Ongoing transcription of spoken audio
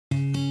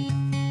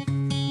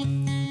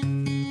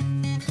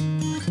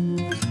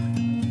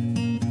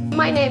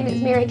My name is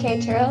Catherine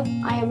Tyrell.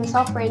 I am a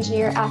software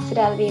engineer at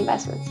Fidelity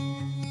Investments.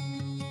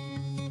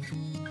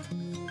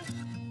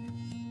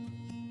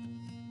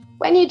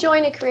 When you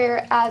join a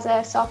career as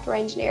a software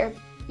engineer,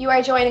 you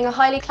are joining a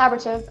highly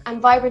collaborative and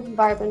vibrant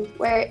environment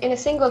where in a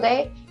single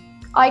day,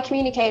 I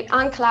communicate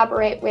and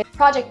collaborate with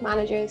project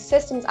managers,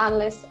 systems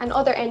analysts and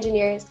other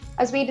engineers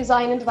as we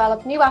design and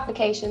develop new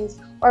applications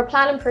or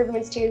plan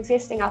improvements to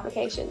existing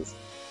applications.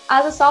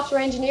 As a software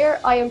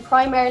engineer, I am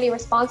primarily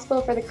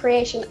responsible for the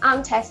creation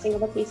and testing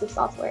of a piece of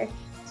software.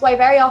 So I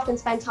very often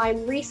spend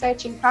time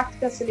researching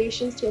practical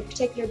solutions to a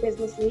particular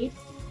business need,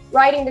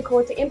 writing the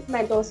code to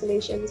implement those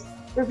solutions,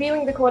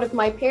 reviewing the code of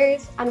my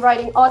peers, and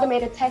writing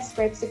automated test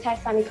scripts to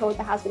test any code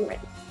that has been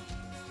written.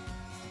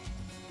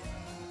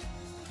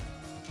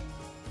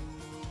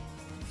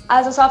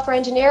 As a software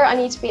engineer, I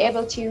need to be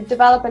able to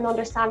develop an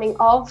understanding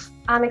of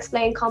and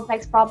explain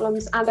complex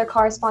problems and their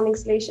corresponding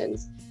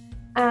solutions.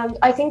 And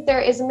I think there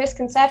is a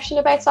misconception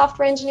about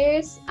software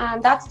engineers,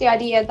 and that's the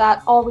idea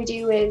that all we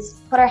do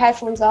is put our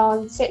headphones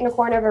on, sit in a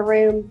corner of a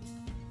room,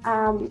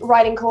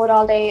 writing code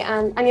all day.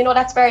 And you know,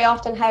 that's very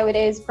often how it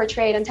is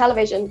portrayed on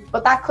television,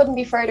 but that couldn't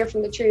be further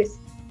from the truth.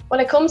 When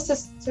it comes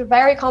to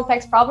very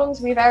complex problems,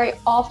 we very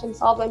often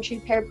solve them through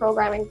paired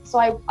programming.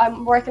 So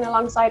I'm working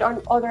alongside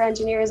other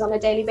engineers on a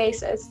daily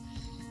basis.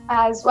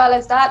 As well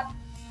as that,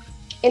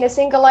 in a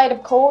single line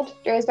of code,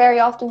 there has very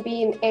often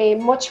been a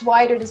much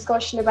wider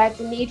discussion about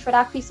the need for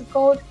that piece of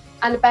code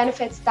and the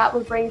benefits that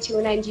will bring to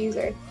an end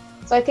user.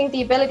 So I think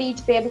the ability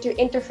to be able to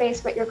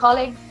interface with your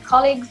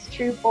colleagues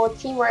through both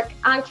teamwork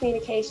and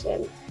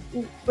communication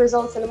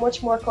results in a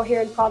much more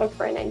coherent product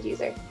for an end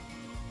user.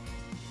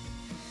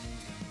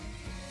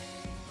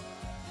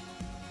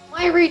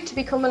 My route to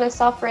becoming a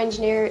software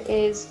engineer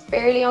is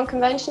fairly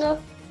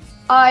unconventional.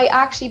 I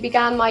actually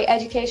began my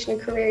educational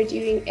career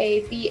doing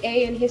a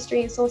BA in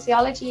History and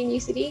Sociology in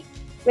UCD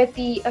with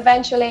the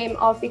eventual aim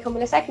of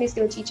becoming a secondary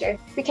school teacher.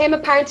 It became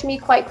apparent to me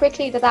quite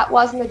quickly that that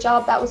wasn't a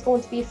job that was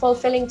going to be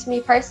fulfilling to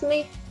me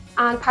personally,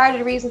 and part of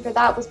the reason for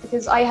that was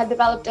because I had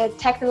developed a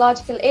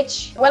technological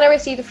itch. When I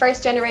received the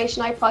first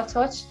generation iPod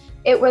Touch,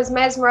 it was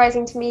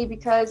mesmerizing to me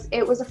because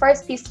it was the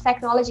first piece of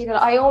technology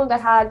that I owned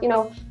that had,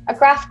 a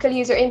graphical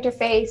user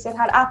interface. It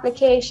had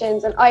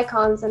applications and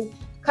icons and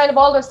kind of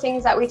all those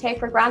things that we take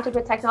for granted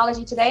with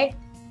technology today.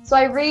 So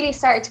I really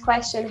started to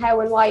question how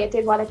and why it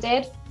did what it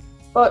did.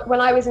 But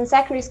when I was in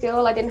secondary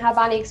school, I didn't have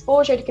any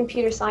exposure to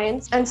computer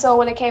science. And so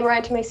when it came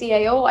around to my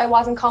CAO, I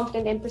wasn't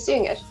confident in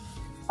pursuing it.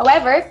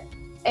 However,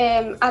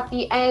 at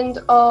the end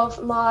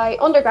of my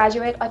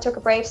undergraduate, I took a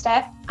brave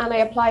step and I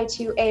applied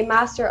to a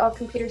Master of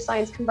Computer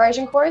Science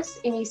conversion course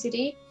in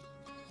UCD,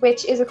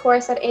 which is a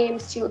course that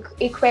aims to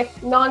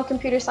equip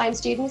non-computer science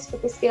students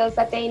with the skills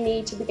that they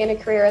need to begin a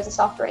career as a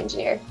software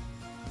engineer.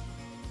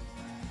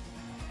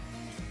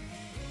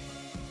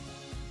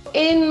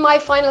 In my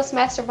final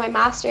semester of my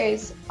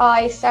master's,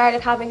 I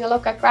started having a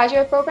look at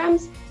graduate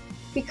programs.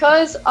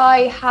 Because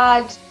I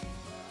had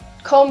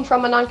come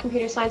from a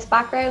non-computer science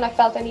background, I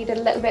felt I needed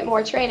a little bit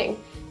more training.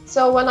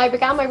 So when I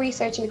began my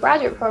research into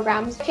graduate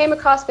programs, I came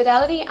across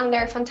Fidelity and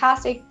their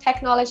fantastic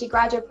technology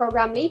graduate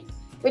program LEAP,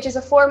 which is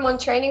a 4-month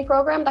training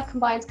program that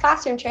combines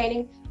classroom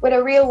training with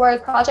a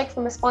real-world project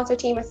from a sponsor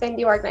team within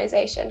the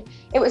organization.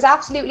 It was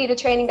absolutely the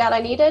training that I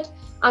needed,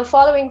 and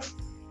following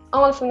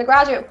on from the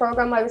graduate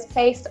program, I was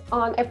placed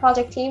on a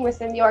project team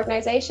within the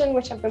organization,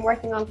 which I've been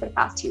working on for the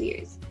past 2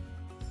 years.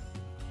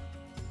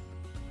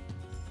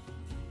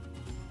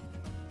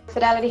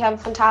 Fidelity have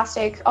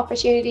fantastic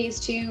opportunities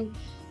to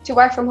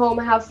work from home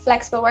and have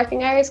flexible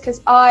working hours,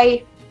 because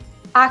I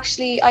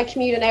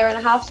commute an hour and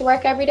a half to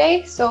work every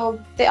day. So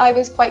I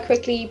was quite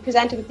quickly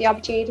presented with the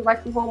opportunity to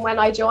work from home when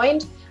I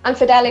joined, and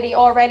Fidelity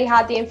already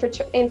had the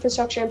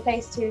infrastructure in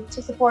place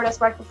to support us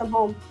working from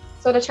home.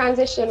 So the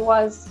transition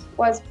was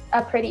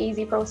a pretty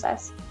easy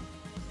process.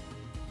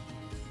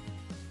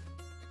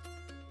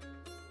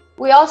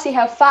 We all see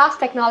how fast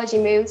technology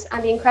moves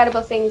and the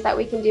incredible things that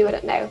we can do with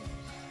it now.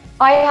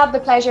 I have the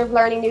pleasure of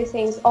learning new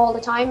things all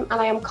the time,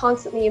 and I am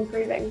constantly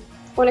improving.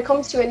 When it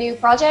comes to a new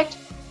project,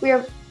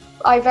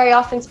 I very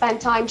often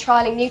spend time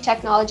trialing new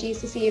technologies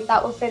to see if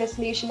that will fit a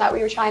solution that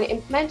we were trying to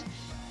implement.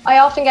 I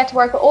often get to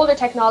work with older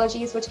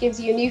technologies, which gives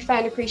you a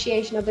newfound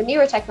appreciation of the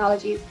newer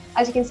technologies,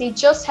 as you can see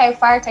just how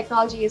far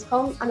technology has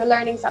come and the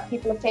learnings that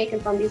people have taken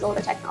from these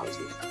older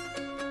technologies.